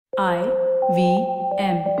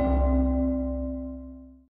IVM.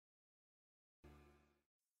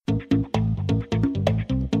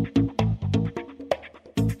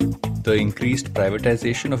 The increased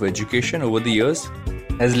privatization of education over the years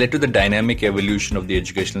has led to the dynamic evolution of the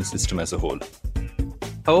educational system as a whole.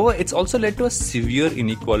 However, it's also led to a severe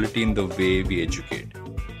inequality in the way we educate,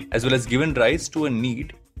 as well as given rise to a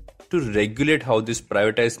need to regulate how this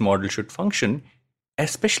privatized model should function,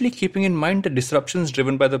 especially keeping in mind the disruptions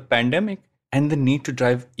driven by the pandemic and the need to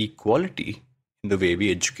drive equality in the way we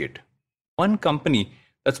educate. One company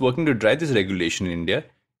that's working to drive this regulation in India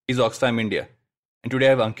is Oxfam India. And today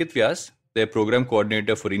I have Ankit Vyas, their program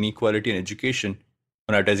coordinator for inequality in education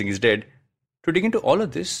on Advertising is Dead, to dig into all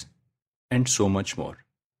of this and so much more.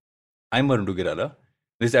 I'm Varun Dugirala.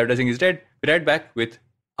 This is Advertising is Dead. We're right back with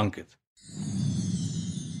Ankit.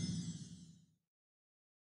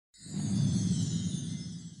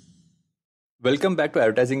 Welcome back to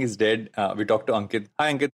Advertising is Dead. We talked to Ankit.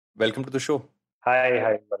 Hi, Ankit. Welcome to the show. Hi,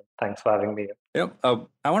 Varun. Thanks for having me here.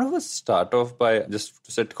 I want to start off by just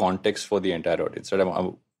to set context for the entire audience. Right? I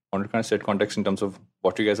want to kind of set context in terms of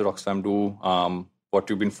what you guys at Oxfam do, what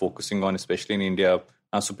you've been focusing on, especially in India,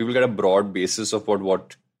 so people get a broad basis of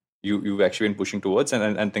what you've actually been pushing towards,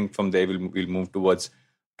 and think from there we'll move towards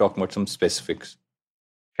talking about some specifics.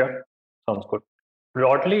 Sure, sounds good.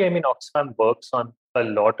 Broadly, Oxfam works on a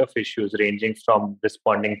lot of issues ranging from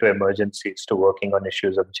responding to emergencies to working on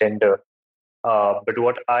issues of gender. But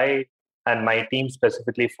what I and my team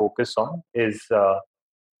specifically focus on is the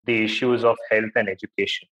issues of health and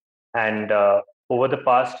education. And over the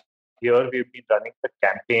past year, we've been running the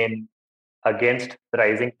campaign against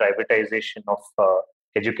rising privatization of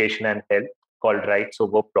education and health called Rights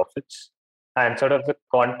Over Profits. And sort of the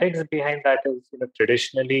context behind that is,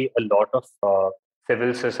 traditionally a lot of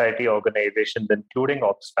civil society organizations, including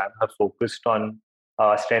Oxfam, have focused on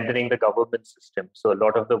strengthening the government system. So a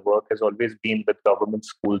lot of the work has always been with government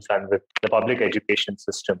schools and with the public education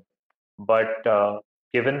system. But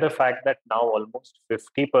given the fact that now almost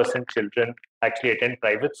 50% children actually attend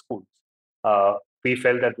private schools, we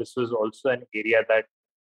felt that this was also an area that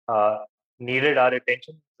needed our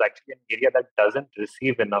attention. It's actually an area that doesn't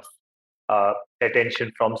receive enough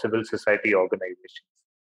attention from civil society organizations.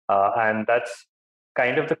 And that's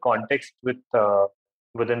kind of the context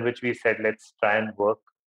within which we said, let's try and work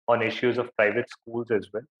on issues of private schools as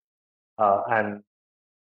well. And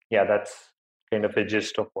yeah, that's kind of a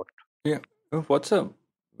gist of what. Yeah.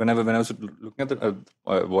 When I was looking at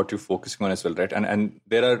what you're focusing on as well, right? And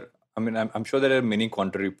there are, I'm sure there are many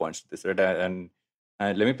contrary points to this, right? And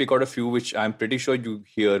let me pick out a few which I'm pretty sure you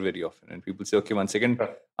hear very often. And people say, okay, one second,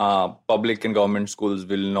 public and government schools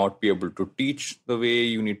will not be able to teach the way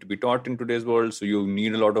you need to be taught in today's world. So you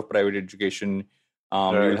need a lot of private education.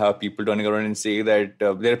 You'll have people turning around and say that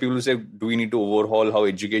there are people who say, do we need to overhaul how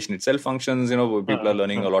education itself functions? People are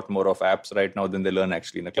learning a lot more of apps right now than they learn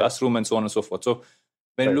actually in a classroom and so on and so forth. So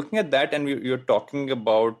when you're looking at that and you're talking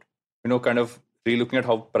about, kind of re-looking at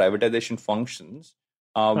how privatization functions,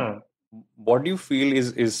 what do you feel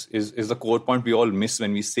is the core point we all miss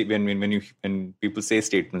when we say when people say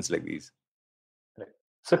statements like these?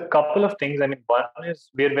 So a couple of things. One is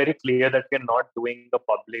we're very clear that we're not doing the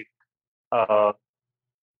public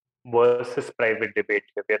versus private debate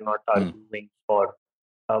here. We're not arguing for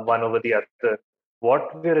one over the other.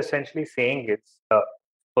 What we're essentially saying is,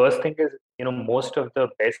 first thing is, most of the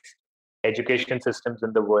best education systems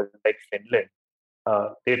in the world, like Finland,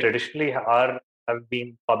 they traditionally have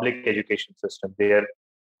been public education systems.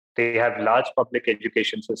 They have large public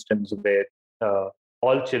education systems where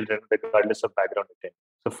all children, regardless of background, attend.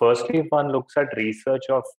 So firstly, if one looks at research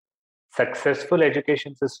of successful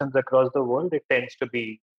education systems across the world, it tends to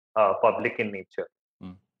be public in nature.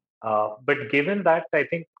 But given that, I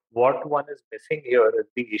think what one is missing here is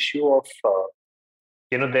the issue of,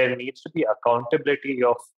 there needs to be accountability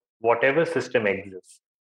of whatever system exists.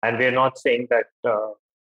 And we're not saying that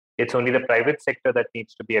it's only the private sector that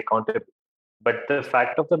needs to be accountable. But the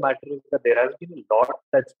fact of the matter is that there has been a lot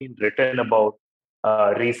that's been written about,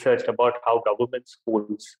 researched about how government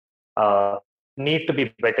schools need to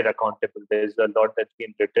be better accountable. There's a lot that's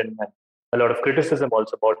been written and a lot of criticism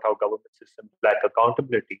also about how government systems lack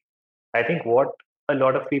accountability. I think what a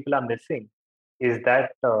lot of people are missing is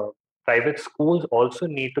that private schools also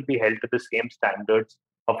need to be held to the same standards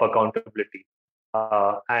of accountability.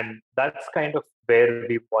 And that's kind of where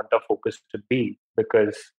we want our focus to be,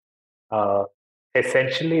 because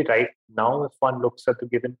essentially right now, if one looks at the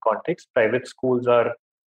given context, private schools are,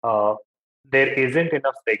 there isn't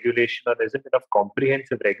enough regulation or isn't enough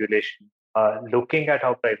comprehensive regulation looking at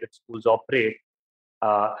how private schools operate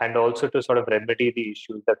and also to sort of remedy the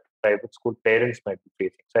issues that private school parents might be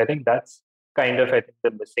facing. So I think that's kind of, I think,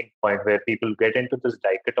 the missing point where people get into this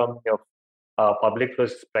dichotomy of public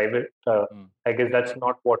versus private. I guess that's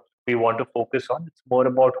not what we want to focus on. It's more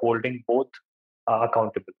about holding both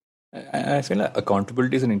accountable. I feel like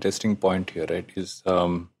accountability is an interesting point here, right?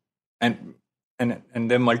 And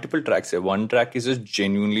there are multiple tracks here. One track is just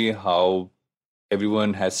genuinely how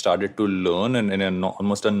everyone has started to learn, and in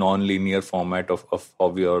almost a non-linear format of how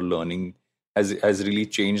we are learning has really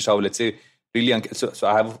changed how, let's say, really. So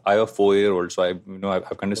I have a 4-year-old, so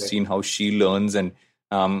I've kind of seen how she learns, and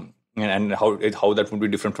how that would be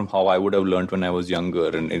different from how I would have learned when I was younger.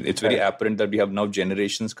 And it's very apparent that we have now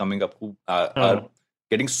generations coming up who are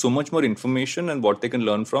getting so much more information and what they can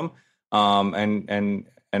learn from, and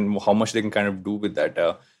how much they can kind of do with that.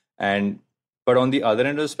 But on the other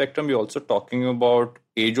end of the spectrum, we're also talking about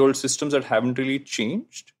age-old systems that haven't really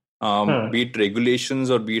changed, be it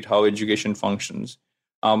regulations or be it how education functions.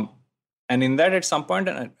 And in that, at some point,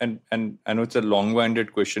 and I know it's a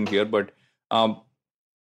long-winded question here, but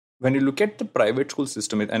when you look at the private school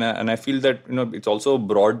system, and I feel that it's also a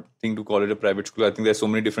broad thing to call it a private school. I think there's so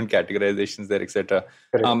many different categorizations there, etc.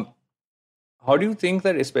 How do you think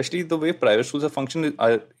that, especially the way private schools are functioning,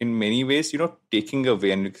 are in many ways, taking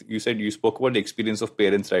away? And you said you spoke about the experience of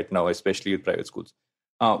parents right now, especially with private schools.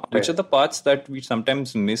 Which are the parts that we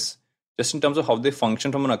sometimes miss, just in terms of how they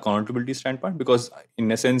function from an accountability standpoint? Because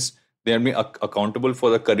in a sense, they are accountable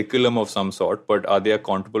for the curriculum of some sort, but are they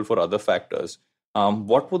accountable for other factors?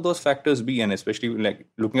 What would those factors be? And especially like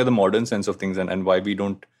looking at the modern sense of things and why we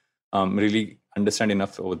don't really understand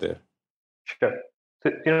enough over there. Sure.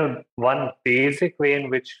 So, one basic way in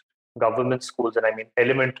which government schools, and I mean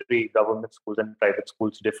elementary government schools and private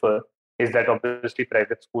schools differ, is that obviously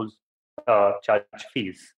private schools charge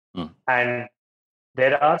fees. And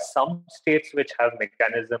there are some states which have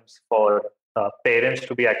mechanisms for parents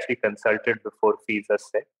to be actually consulted before fees are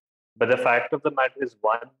set. But the fact of the matter is,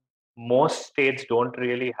 most states don't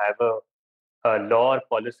really have a law or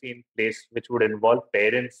policy in place which would involve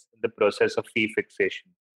parents in the process of fee fixation.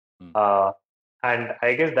 And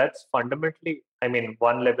I guess that's fundamentally,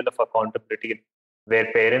 one level of accountability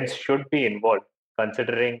where parents should be involved,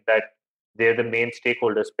 considering that they're the main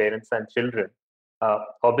stakeholders, parents and children.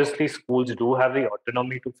 Obviously, schools do have the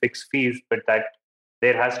autonomy to fix fees, but that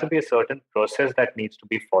there has to be a certain process that needs to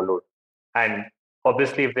be followed. And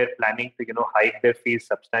obviously, if they're planning to, hike their fees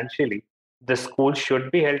substantially, the school should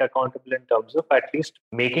be held accountable in terms of at least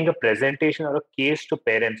making a presentation or a case to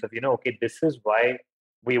parents of, okay, this is why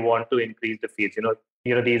we want to increase the fees.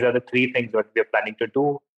 These are the 3 things that we are planning to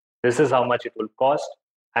do. This is how much it will cost,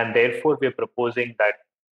 and therefore we are proposing that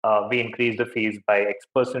we increase the fees by X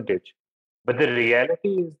percentage. But the reality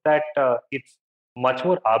is that it's much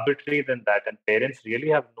more arbitrary than that, and parents really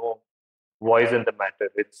have no voice in the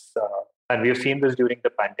matter. And we've seen this during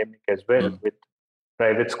the pandemic as well, with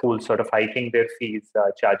private schools sort of hiking their fees,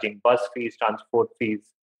 charging bus fees, transport fees,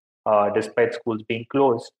 despite schools being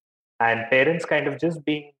closed. And parents kind of just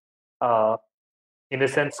being, in a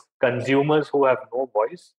sense, consumers who have no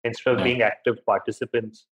voice instead of being active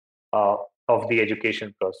participants of the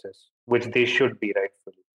education process, which they should be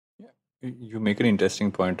rightfully. Yeah. You make an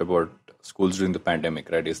interesting point about schools during the pandemic,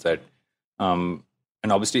 right? Is that, and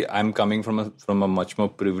obviously I'm coming from a much more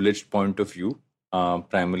privileged point of view,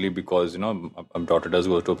 primarily because, my daughter does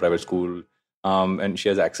go to a private school, and she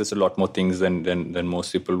has access to a lot more things than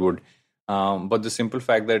most people would. But the simple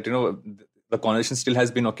fact that, the conversation still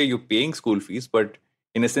has been, okay, you're paying school fees, but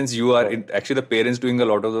in a sense, you are actually the parents doing a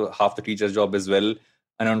lot of half the teacher's job as well.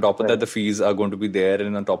 And on top of that, the fees are going to be there.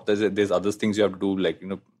 And on top of that, there's other things you have to do, like,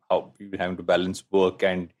 how you're having to balance work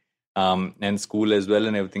and school as well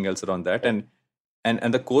and everything else around that.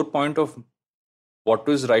 And the core point of what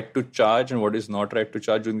is right to charge and what is not right to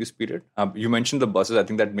charge during this period. You mentioned the buses. I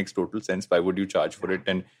think that makes total sense. Why would you charge for it?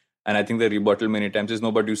 And I think the rebuttal many times is,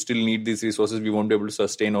 no, but you still need these resources. We won't be able to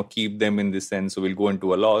sustain or keep them in this sense. So we'll go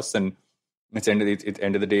into a loss. And at the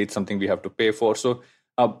end of the day, it's something we have to pay for. So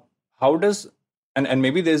how does, and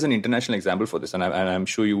maybe there's an international example for this, and I'm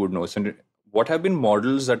sure you would know. So what have been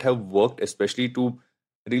models that have worked, especially to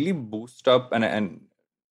really boost up and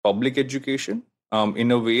public education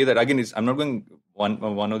in a way that, again, I'm not going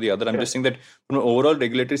one or the other. I'm just saying that from an overall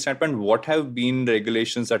regulatory standpoint, what have been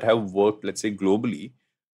regulations that have worked, let's say, globally,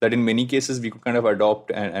 that in many cases we could kind of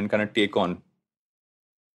adopt and kind of take on?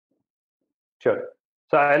 Sure.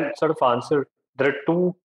 So I'll sort of answer. There are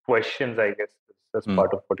 2 questions, I guess, as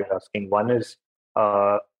part of what you're asking. One is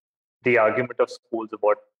the argument of schools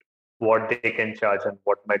about what they can charge and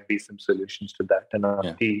what might be some solutions to that. And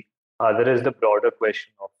the other is the broader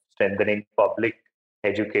question of strengthening public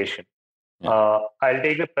education. Yeah. I'll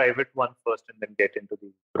take the private one first and then get into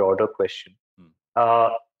the broader question.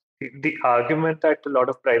 Hmm. The argument that a lot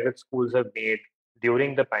of private schools have made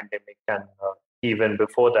during the pandemic and even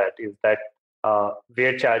before that is that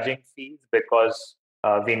we're charging fees because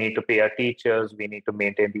we need to pay our teachers, we need to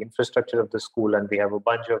maintain the infrastructure of the school, and we have a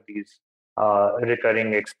bunch of these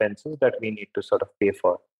recurring expenses that we need to sort of pay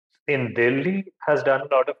for. In Delhi has done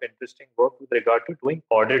a lot of interesting work with regard to doing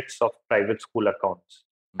audits of private school accounts.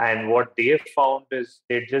 And what they found is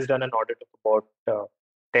they'd just done an audit of about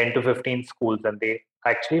 10 to 15 schools, and they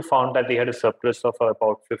actually found that they had a surplus of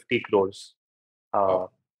about 50 crores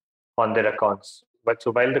on their accounts. But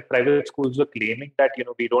so while the private schools were claiming that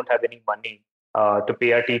we don't have any money to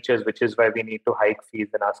pay our teachers, which is why we need to hike fees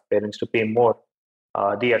and ask parents to pay more,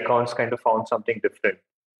 the accounts kind of found something different.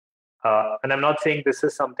 And I'm not saying this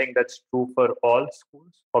is something that's true for all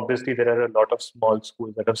schools. Obviously, there are a lot of small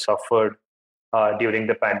schools that have suffered during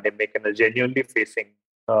the pandemic and are genuinely facing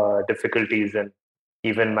difficulties and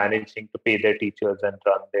even managing to pay their teachers and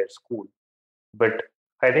run their school. But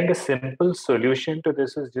I think a simple solution to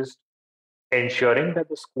this is just ensuring that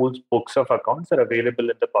the school's books of accounts are available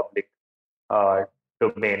in the public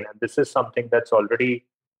domain. And this is something that's already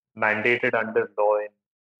mandated under law in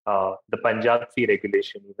the Punjab fee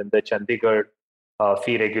regulation. Even the Chandigarh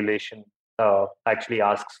fee regulation actually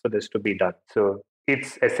asks for this to be done. So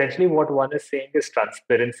it's essentially what one is saying is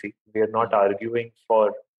transparency. We are not arguing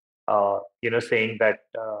for saying that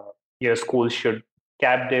schools should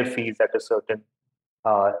cap their fees at a certain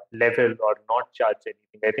level or not charge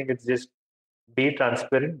anything. I think it's just be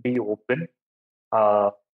transparent, be open,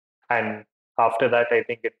 and after that, I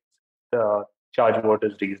think it's charge what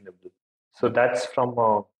is reasonable. So that's from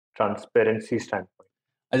a transparency standpoint.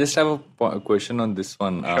 I just have a question on this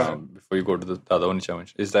one before you go to the other one,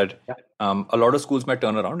 Chavansh, is that a lot of schools might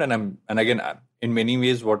turn around, and again, in many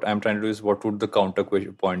ways, what I'm trying to do is what would the counter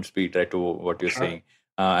points be, right, to what you're saying,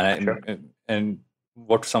 and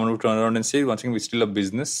what someone would turn around and say, once again, we're still a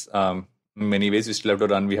business. In many ways, we still have to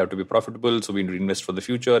run. We have to be profitable, so we invest for the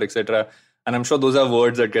future, etc. And I'm sure those are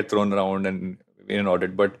words that get thrown around and in an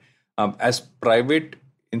audit. But as private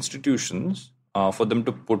institutions, for them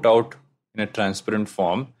to put out in a transparent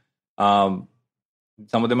form, some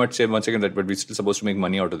of them might say once again that, but we're still supposed to make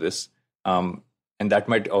money out of this, and that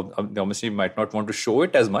might obviously might not want to show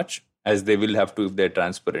it as much as they will have to if they're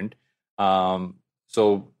transparent.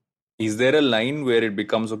 So, is there a line where it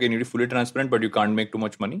becomes okay? You need to be fully transparent, but you can't make too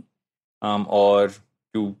much money, or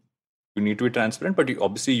you need to be transparent, but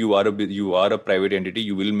obviously you are a private entity.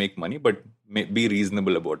 You will make money, but be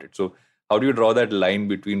reasonable about it. So, how do you draw that line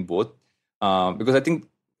between both? Because I think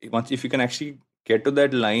if you can actually get to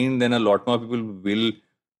that line, then a lot more people will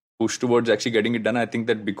push towards actually getting it done. I think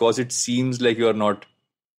that because it seems like you're not,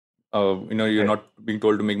 you're not being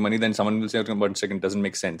told to make money, then someone will say, okay, 1 second, doesn't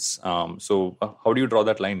make sense. So how do you draw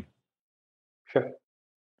that line? Sure.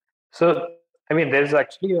 So, I mean, there's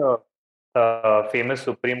actually a famous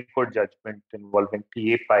Supreme Court judgment involving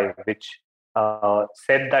PA5, which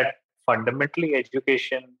said that fundamentally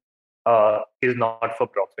education is not for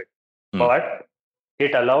profit, but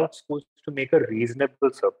it allowed schools to make a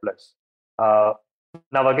reasonable surplus.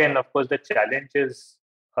 Now, again, of course, the challenge is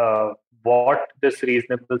what this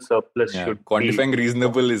reasonable surplus should quantifying be.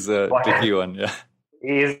 Reasonable is a tricky one. Yeah,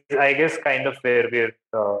 is I guess kind of where we're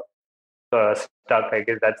stuck. I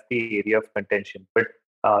guess that's the area of contention. But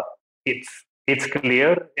it's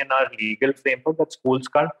clear in our legal framework that schools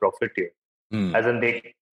can't profiteer, as in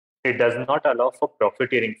it does not allow for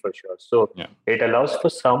profiteering for sure. So it allows for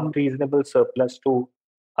some reasonable surplus to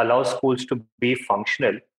allow schools to be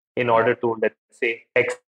functional in order to, let's say,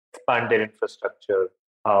 expand their infrastructure.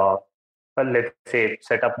 Let's say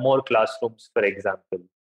set up more classrooms, for example,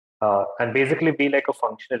 and basically be like a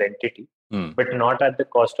functional entity, but not at the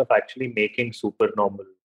cost of actually making supernormal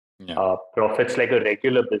profits like a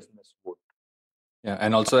regular business would. Yeah,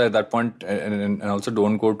 and also at that point, and also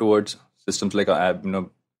don't go towards systems like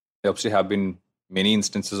there obviously have been many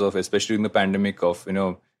instances of, especially in the pandemic, of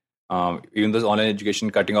even this online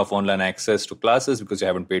education cutting off online access to classes because you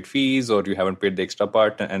haven't paid fees or you haven't paid the extra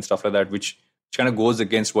part and stuff like that, which kind of goes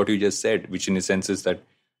against what you just said, which in a sense is that,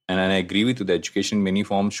 and I agree with you, the education in many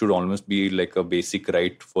forms should almost be like a basic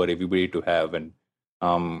right for everybody to have. And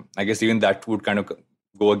I guess even that would kind of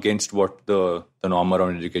go against what the norm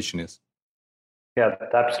around education is. Yeah,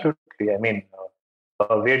 absolutely. I mean,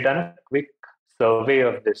 we had done a quick survey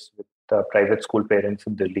of this with private school parents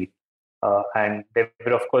in Delhi. And they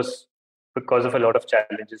were, of course, because of a lot of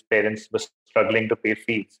challenges, parents were struggling to pay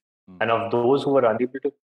fees. And of those who were unable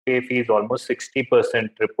to pay fees, almost 60%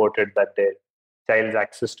 reported that their child's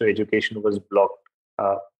access to education was blocked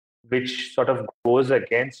which sort of goes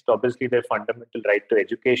against, obviously, their fundamental right to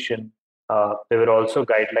education. There were also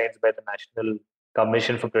guidelines by the National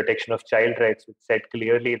Commission for Protection of Child Rights, which said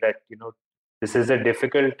clearly that, this is a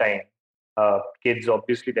difficult time. Kids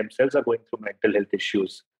obviously themselves are going through mental health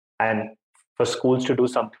issues. And for schools to do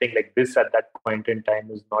something like this at that point in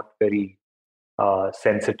time is not very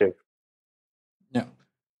sensitive. Yeah.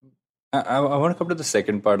 I want to come to the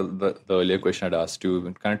second part of the earlier question I'd asked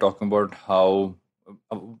you, kind of talking about how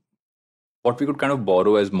what we could kind of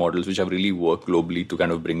borrow as models which have really worked globally to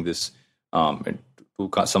kind of bring this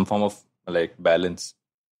to some form of like balance.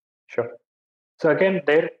 Sure. So again,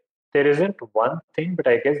 there isn't one thing, but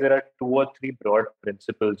I guess there are 2 or 3 broad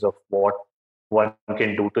principles of what one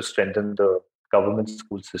can do to strengthen the government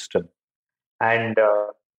school system. And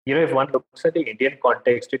if one looks at the Indian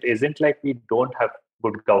context, it isn't like we don't have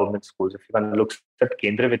good government schools. If one looks at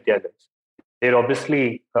Kendriya Vidyalayas, they're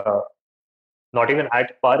obviously not even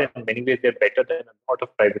at par. In many ways, they're better than a lot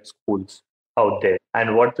of private schools out there.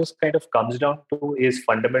 And what this kind of comes down to is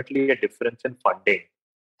fundamentally a difference in funding.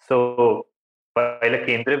 So while a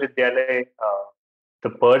Kendriya Vidyalaya, the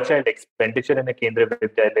per child expenditure in a Kendriya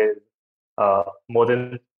Vidyalaya is more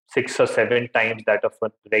than 6 or 7 times that of a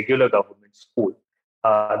regular government school.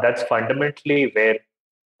 That's fundamentally where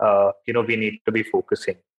we need to be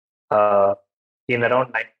focusing. In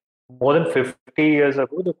around more than 50 years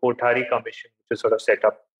ago, the Kothari Commission, which was sort of set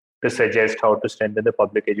up to suggest how to strengthen the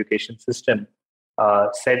public education system,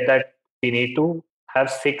 said that we need to have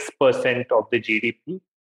 6% of the GDP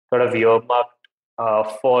sort of earmarked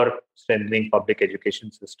for strengthening public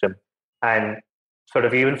education system. And sort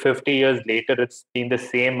of even 50 years later, it's been the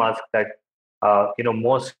same ask that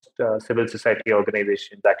most civil society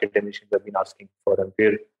organizations, academicians have been asking for, and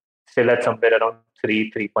we're still at somewhere around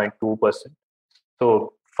 3.2%.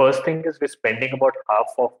 So first thing is we're spending about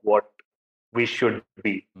half of what we should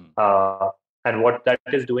be. And what that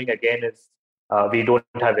is doing again is we don't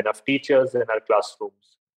have enough teachers in our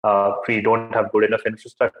classrooms. We don't have good enough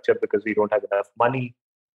infrastructure because we don't have enough money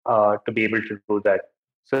to be able to do that.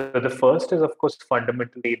 So the first is, of course,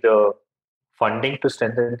 fundamentally the funding to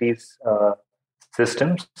strengthen these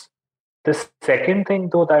systems. The second thing,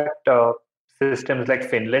 though, that systems like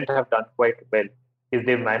Finland have done quite well is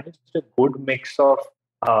they've managed a good mix of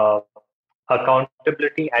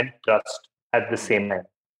accountability and trust at the same time.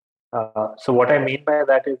 So what I mean by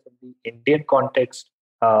that is in the Indian context,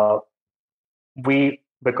 because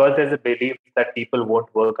there's a belief that people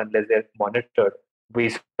won't work unless they're monitored, we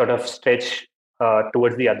sort of stretch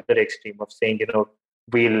towards the other extreme of saying,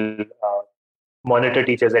 we'll monitor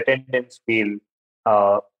teachers' attendance, we'll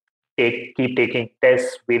keep taking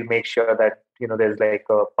tests, we'll make sure that there's like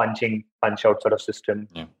a punch out sort of system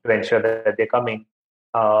to ensure that they're coming.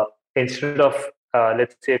 Instead of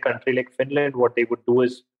let's say a country like Finland, what they would do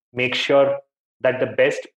is make sure that the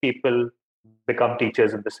best people become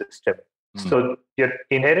teachers in the system. So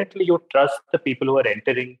inherently you trust the people who are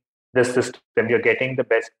entering the system. You're getting the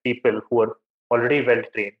best people who are already well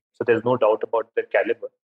trained, so there's no doubt about their caliber,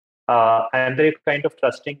 and they're kind of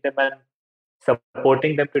trusting them and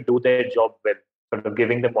supporting them to do their job well, sort of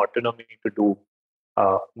giving them autonomy to do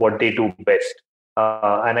what they do best.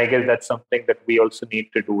 And I guess that's something that we also need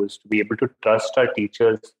to do, is to be able to trust our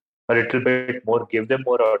teachers a little bit more, give them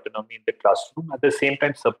more autonomy in the classroom, at the same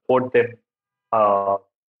time support them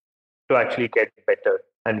to actually get better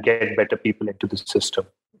and get better people into the system.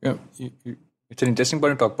 Yeah, it's an interesting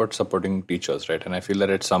point to talk about supporting teachers, right? And I feel that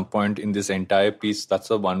at some point in this entire piece, that's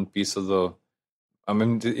the one piece of the,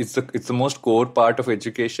 it's the most core part of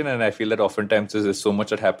education, and I feel that oftentimes there's so much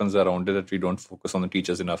that happens around it that we don't focus on the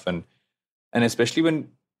teachers enough, and especially when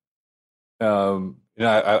I'm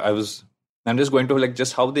just going to like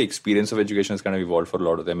just how the experience of education has kind of evolved for a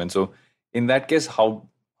lot of them, and so in that case, how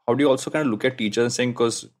do you also kind of look at teachers and saying,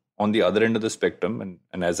 because on the other end of the spectrum,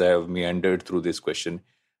 and as I have meandered through this question,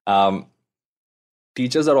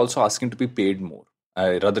 teachers are also asking to be paid more,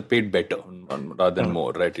 rather paid better rather than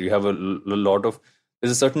more, right? You have a lot of,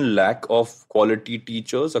 there's a certain lack of quality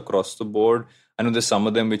teachers across the board. I know there's some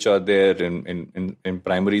of them which are there in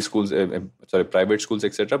primary schools, private schools,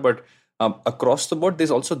 etc. But across the board,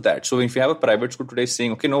 there's also that. So if you have a private school today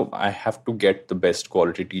saying, okay, no, I have to get the best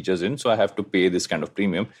quality teachers in, so I have to pay this kind of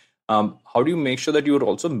premium. How do you make sure that you're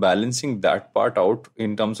also balancing that part out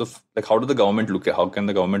in terms of like, how can the government look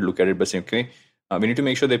at it by saying, okay, we need to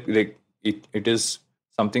make sure that it is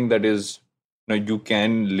something that is, you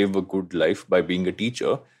can live a good life by being a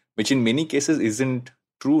teacher, which in many cases isn't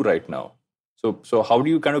true right now. So how do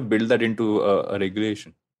you kind of build that into a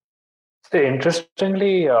regulation? So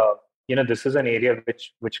interestingly, this is an area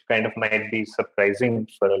which kind of might be surprising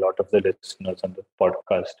for a lot of the listeners on the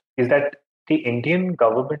podcast, is that the Indian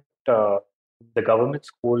government, the government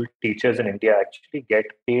school teachers in India actually get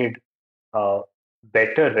paid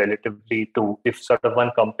better relatively to, if sort of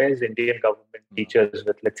one compares Indian government teachers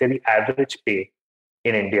with, let's say, the average pay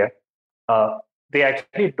in India, they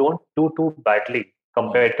actually don't do too badly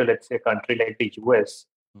compared to, let's say, a country like the US,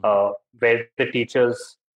 where the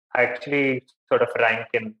teachers actually sort of rank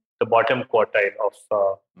in the bottom quartile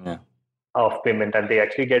of payment, and they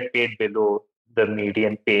actually get paid below the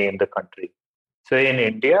median pay in the country. So in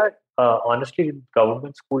India, honestly,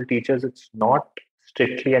 government school teachers, it's not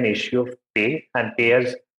strictly an issue of pay, and pay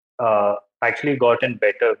has actually gotten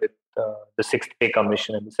better with the sixth pay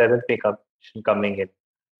commission and the seventh pay commission coming in.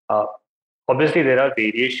 Obviously, there are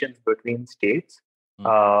variations between states,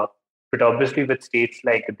 but obviously, with states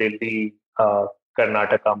like Delhi,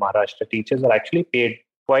 Karnataka, Maharashtra, teachers are actually paid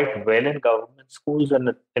quite well in government schools,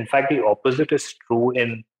 and in fact, the opposite is true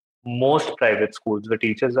in most private schools. The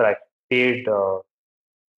teachers are paid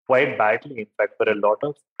quite badly. In fact, for a lot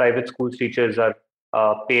of private schools, teachers are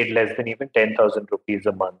paid less than even 10,000 rupees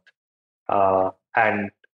a month.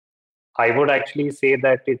 And I would actually say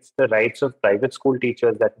that it's the rights of private school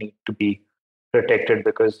teachers that need to be protected,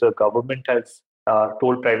 because the government has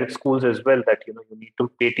told private schools as well that you need to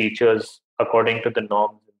pay teachers according to the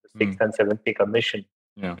norms in the sixth and seventh pay commission.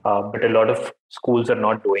 But a lot of schools are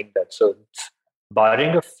not doing that. So it's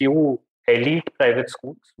barring a few elite private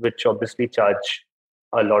schools, which obviously charge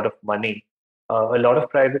a lot of money. A lot of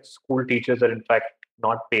private school teachers are in fact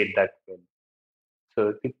not paid that well.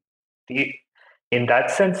 So in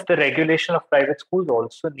that sense, the regulation of private schools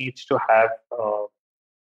also needs to have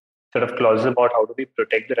sort of clauses about how do we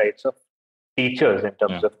protect the rights of teachers in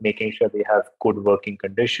terms of making sure they have good working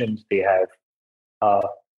conditions, they have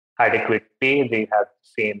adequate pay, they have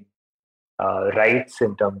the same rights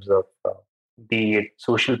in terms of be it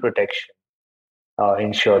social protection,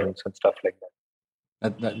 insurance, and stuff like that.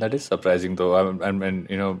 That is surprising, though.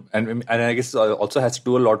 And I guess it also has to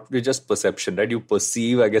do a lot with just perception, right? You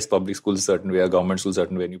perceive, I guess, public schools a certain way, or government schools a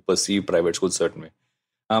certain way, and you perceive private schools a certain way.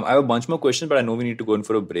 I have a bunch more questions, but I know we need to go in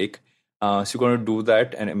for a break. So you're going to do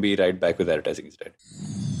that and be right back with Advertising is Dead.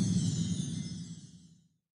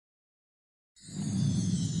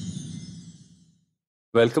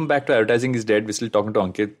 Welcome back to Advertising is Dead. We're still talking to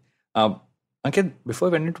Ankit. Ankit, before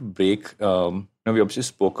we went into break, we obviously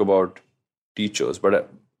spoke about teachers, but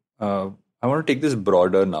I want to take this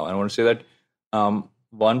broader now. I want to say that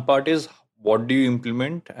one part is what do you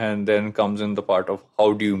implement, and then comes in the part of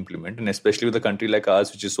how do you implement, and especially with a country like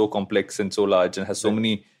ours, which is so complex and so large and has so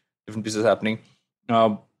many different pieces happening.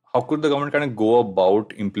 How could the government kind of go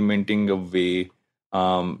about implementing a way,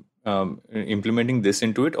 implementing this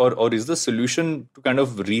into it, or is the solution to kind of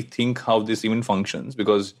rethink how this even functions?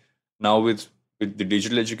 Because now with the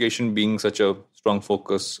digital education being such a strong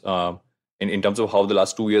focus in terms of how the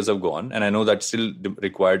last 2 years have gone, and I know that still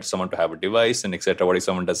required someone to have a device and etc. What if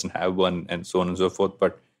someone doesn't have one, and so on and so forth?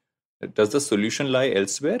 But does the solution lie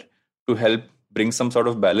elsewhere to help bring some sort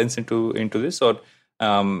of balance into this, or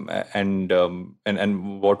and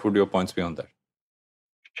what would your points be on that?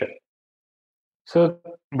 Sure. So,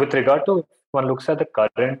 with regard to, one looks at the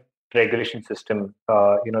current regulation system,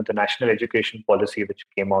 the National Education Policy, which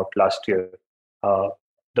came out last year.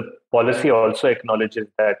 The policy also acknowledges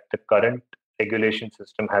that the current regulation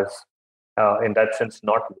system has, in that sense,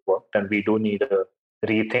 not worked, and we do need a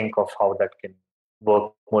rethink of how that can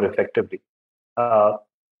work more effectively.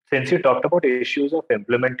 Since you talked about issues of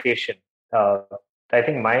implementation, I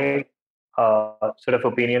think my sort of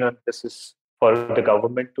opinion on this is for the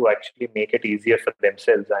government to actually make it easier for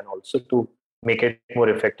themselves and also to make it more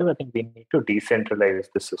effective. I think we need to decentralize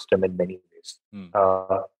the system in many ways.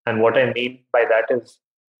 And what I mean by that is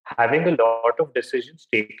having a lot of decisions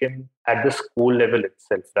taken at the school level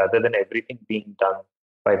itself, rather than everything being done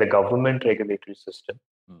by the government regulatory system.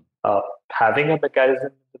 Having a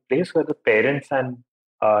mechanism in place where the parents and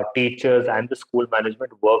teachers and the school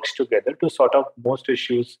management works together to sort out most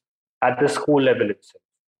issues at the school level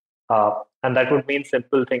itself. And that would mean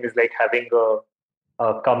simple things like having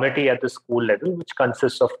a committee at the school level, which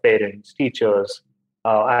consists of parents, teachers,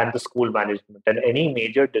 and the school management. And any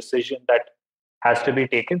major decision that has to be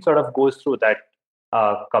taken sort of goes through that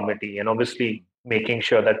committee, and obviously making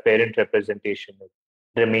sure that parent representation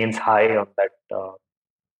remains high on that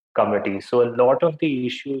committee. So a lot of the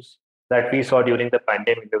issues that we saw during the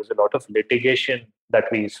pandemic, there was a lot of litigation that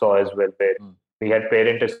we saw as well, where we had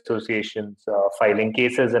parent associations filing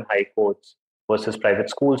cases in high courts versus private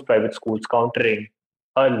schools countering.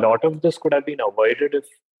 A lot of this could have been avoided if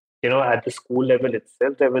at the school level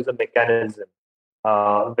itself, there was a mechanism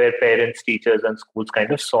where parents, teachers, and schools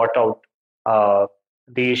kind of sort out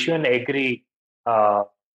the issue and agree uh,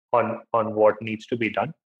 on what needs to be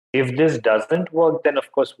done. If this doesn't work, then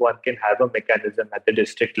of course one can have a mechanism at the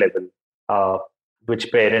district level, uh,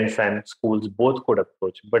 which parents and schools both could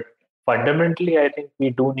approach. But fundamentally, I think we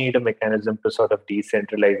do need a mechanism to sort of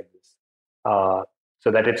decentralize this,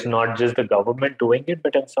 so that it's not just the government doing it,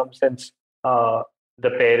 but in some sense, the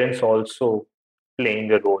parents also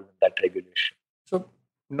playing a role in that regulation. So,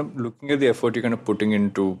 looking at the effort you're kind of putting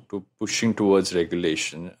into to pushing towards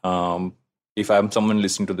regulation, if I'm someone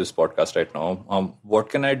listening to this podcast right now, what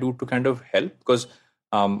can I do to kind of help? Because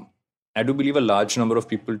I do believe a large number of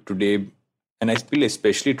people today, and I feel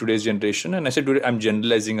especially today's generation, and I said today, I'm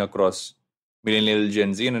generalizing across millennial,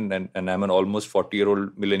 Gen Z, and I'm an almost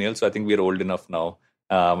 40-year-old millennial, so I think we're old enough now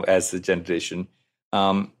as a generation.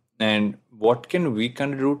 And what can we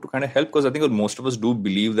kind of do to kind of help? Because I think most of us do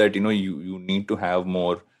believe that you need to have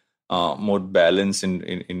more balance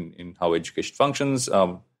in how education functions,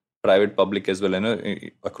 private, public as well.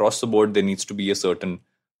 Across the board, there needs to be a certain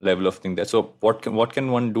level of thing there. So what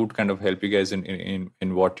can one do to kind of help you guys in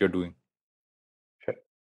what you're doing? Sure.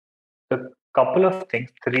 A couple of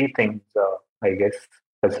things, three things, I guess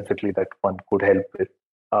specifically that one could help with.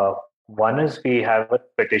 One is we have a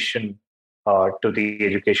petition to the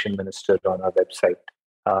education minister on our website.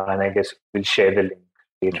 And I guess we'll share the link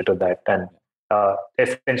later to that. And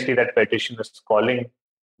essentially, that petition is calling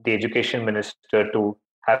the education minister to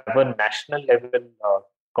have a national level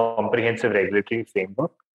comprehensive regulatory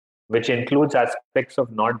framework, which includes aspects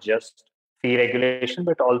of not just fee regulation,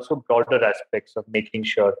 but also broader aspects of making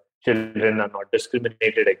sure children are not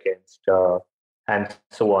discriminated against and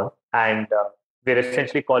so on. And we're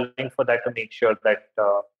essentially calling for that to make sure that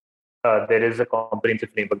there is a comprehensive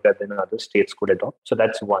framework that then other states could adopt. So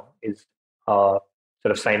that's one, is sort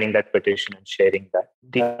of signing that petition and sharing that.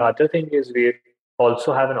 The other thing is we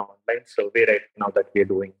also have an online survey right now that we're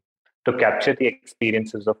doing to capture the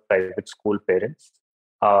experiences of private school parents.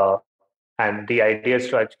 And the idea is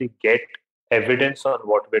to actually get evidence on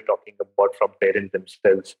what we're talking about from parents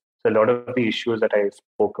themselves. So a lot of the issues that I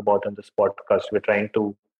spoke about on this podcast, we're trying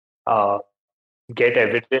to get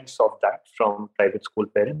evidence of that from private school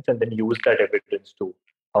parents and then use that evidence to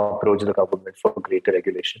approach the government for greater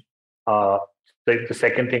regulation. So the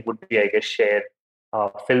second thing would be, I guess,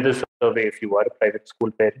 fill the survey if you are a private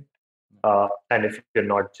school parent. And if you're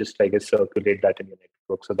not, just, I guess, circulate that in your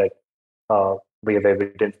network so that we have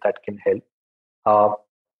evidence that can help.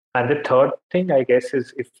 And the third thing, I guess,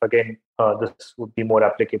 is if, again, this would be more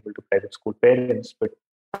applicable to private school parents, but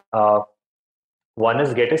one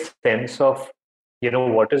is get a sense of,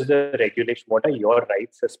 what is the regulation, what are your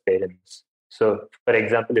rights as parents? So, for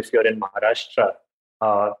example, if you're in Maharashtra,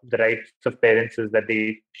 the rights of parents is that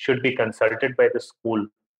they should be consulted by the school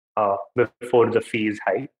before the fees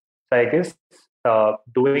hike. So I guess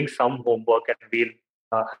doing some homework, and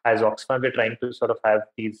we'll, as Oxfam, we're trying to sort of have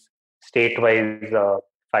these state-wise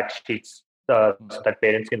fact sheets so that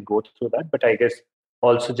parents can go through that. But I guess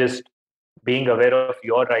also just being aware of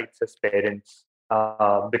your rights as parents,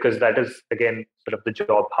 because that is, again, sort of the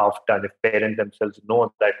job half done. If parents themselves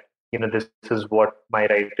know that, this is what my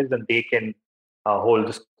right is, and they can hold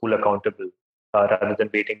the school accountable rather than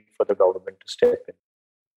waiting for the government to step in.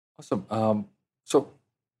 Awesome. So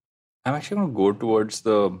I'm actually going to go towards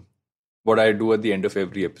what I do at the end of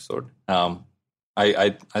every episode.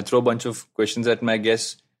 I throw a bunch of questions at my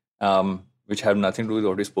guests, which have nothing to do with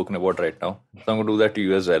what we've spoken about right now. So I'm going to do that to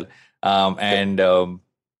you as well.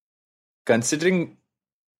 Considering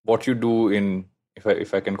what you do in,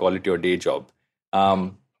 if I can call it your day job,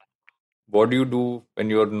 what do you do when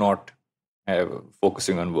you're not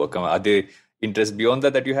focusing on work? Are there interests beyond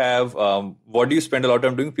that you have? What do you spend a lot of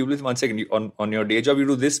time doing? People, 1 second, on your day job you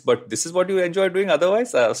do this, but this is what you enjoy doing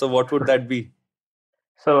otherwise? So what would that be?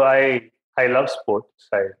 So I love sports.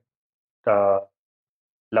 I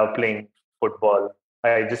love playing football.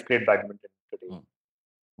 I just played badminton today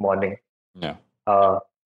morning. Yeah.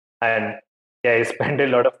 And I spend a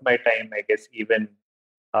lot of my time, I guess, even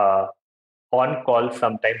on call,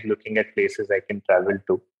 sometimes looking at places I can travel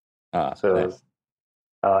to. Nice.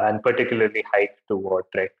 And particularly hike to or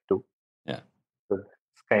trek to. Yeah. So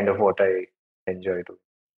it's kind of what I enjoy doing.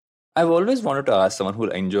 I've always wanted to ask someone who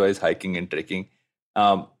enjoys hiking and trekking.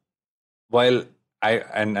 While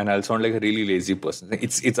I'll sound like a really lazy person.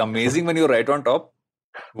 It's amazing when you're right on top.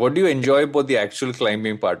 What do you enjoy about the actual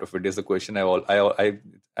climbing part of it? Is the question I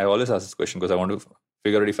always ask this question because I want to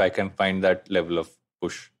figure out if I can find that level of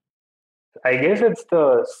push. I guess it's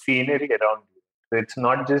the scenery around you. It's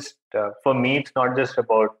not just for me. It's not just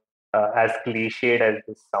about as cliched as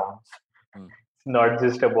this sounds, it's not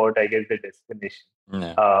just about, I guess, the destination.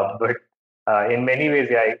 But in many ways,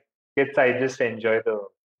 yeah, I just enjoy the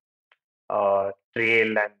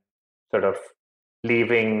trail and sort of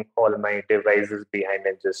leaving all my devices behind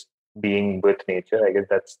and just being with nature. I guess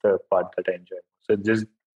that's the part that I enjoy. So just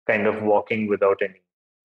kind of walking without any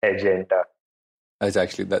agenda. That's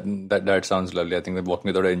actually that sounds lovely. I think that walking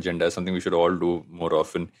without an agenda is something we should all do more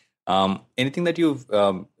often. Anything that you've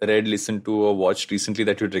read, listened to, or watched recently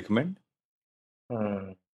that you'd recommend?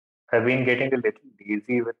 I've been getting a little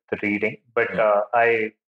lazy with reading, but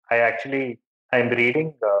I'm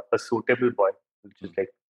reading A Suitable Boy, which is like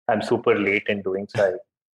I'm super late in doing. So I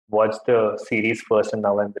watched the series first, and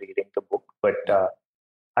now I'm reading the book. But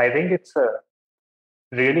I think it's a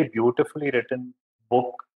really beautifully written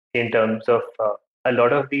book in terms of a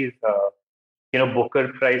lot of these,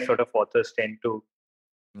 Booker Prize sort of authors tend to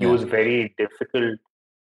use very difficult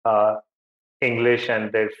English,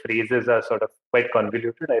 and their phrases are sort of quite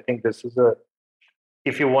convoluted. I think this is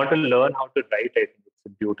if you want to learn how to write, I think it's a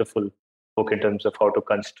beautiful book in terms of how to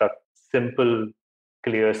construct simple,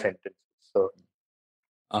 clear sentences. So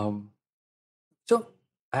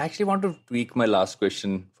I actually want to tweak my last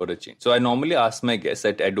question for a change. So I normally ask my guests,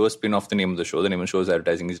 I do a spin off the name of the show. The name of the show is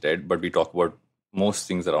Advertising is Dead, but we talk about most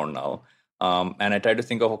things around now. And I try to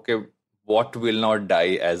think of, okay, what will not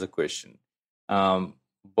die as a question?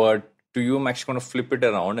 But to you, I'm actually going to flip it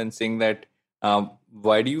around and saying that,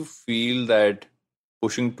 why do you feel that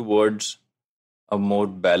pushing towards a more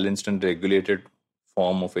balanced and regulated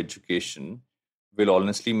form of education will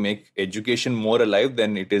honestly make education more alive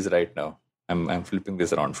than it is right now? I'm flipping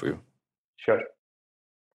this around for you. Sure.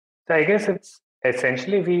 So I guess it's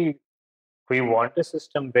essentially we want a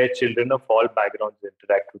system where children of all backgrounds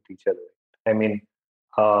interact with each other. I mean,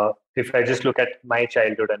 if I just look at my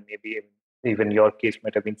childhood, and maybe even your case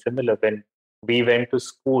might have been similar, when we went to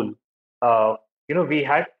school, we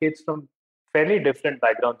had kids from fairly different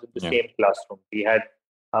backgrounds in the same classroom. We had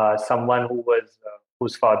someone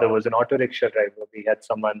whose father was an auto rickshaw driver. We had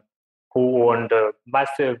someone who owned a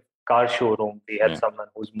massive car showroom. We had someone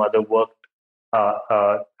whose mother worked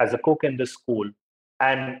as a cook in the school.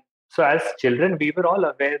 And so as children, we were all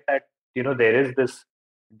aware that, there is this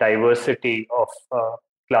diversity of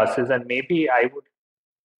classes, and maybe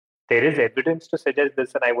there is evidence to suggest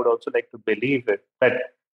this, and I would also like to believe it,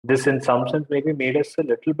 that this in some sense maybe made us a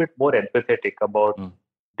little bit more empathetic about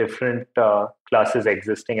different classes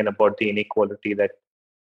existing and about the inequality that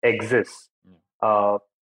exists. But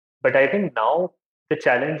I think now the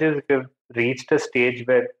challenge is we've reached a stage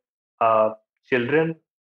where children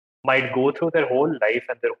might go through their whole life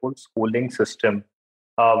and their whole schooling system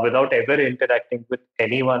without ever interacting with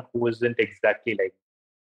anyone who isn't exactly like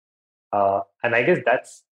them. And I guess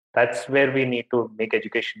that's where we need to make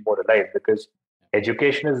education more alive, because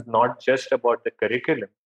education is not just about the curriculum.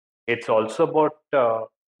 It's also about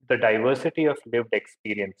the diversity of lived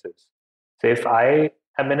experiences. So if I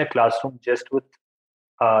am in a classroom just with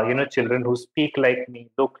children who speak like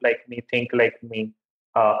me, look like me, think like me,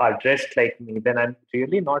 are dressed like me, then I'm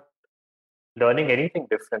really not learning anything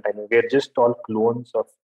different. I mean, we're just all clones of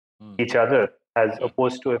each other, as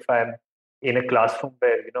opposed to if I'm in a classroom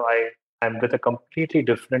where, I'm with a completely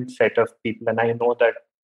different set of people, and I know that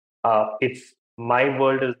it's my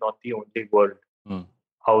world is not the only world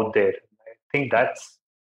out there. I think that's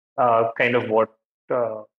kind of what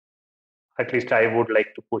at least I would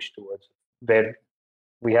like to push towards, where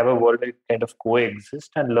we have a world that kind of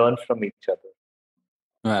coexist and learn from each other.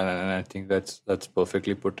 And I think that's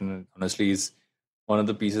perfectly put. And honestly, is one of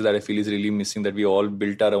the pieces that I feel is really missing, that we all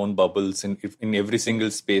built our own bubbles in every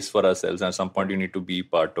single space for ourselves. And at some point, you need to be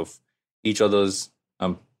part of each other's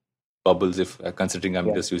bubbles, if considering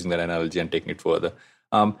I'm just using that analogy and taking it further.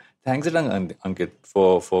 Thanks, Ankit,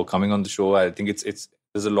 for coming on the show. I think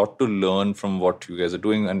there's a lot to learn from what you guys are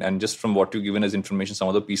doing, and just from what you've given as information, some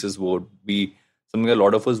of the pieces would be something a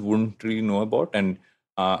lot of us wouldn't really know about. And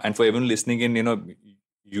for everyone listening in,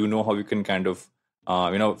 how you can kind of,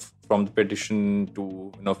 from the petition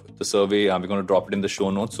to the survey, we're going to drop it in the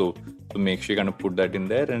show notes. So make sure you kind of put that in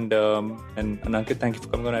there. And Ankit, thank you for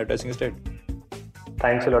coming on Advertising is Dead.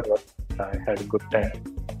 Thanks a lot, Ross. I had a good time.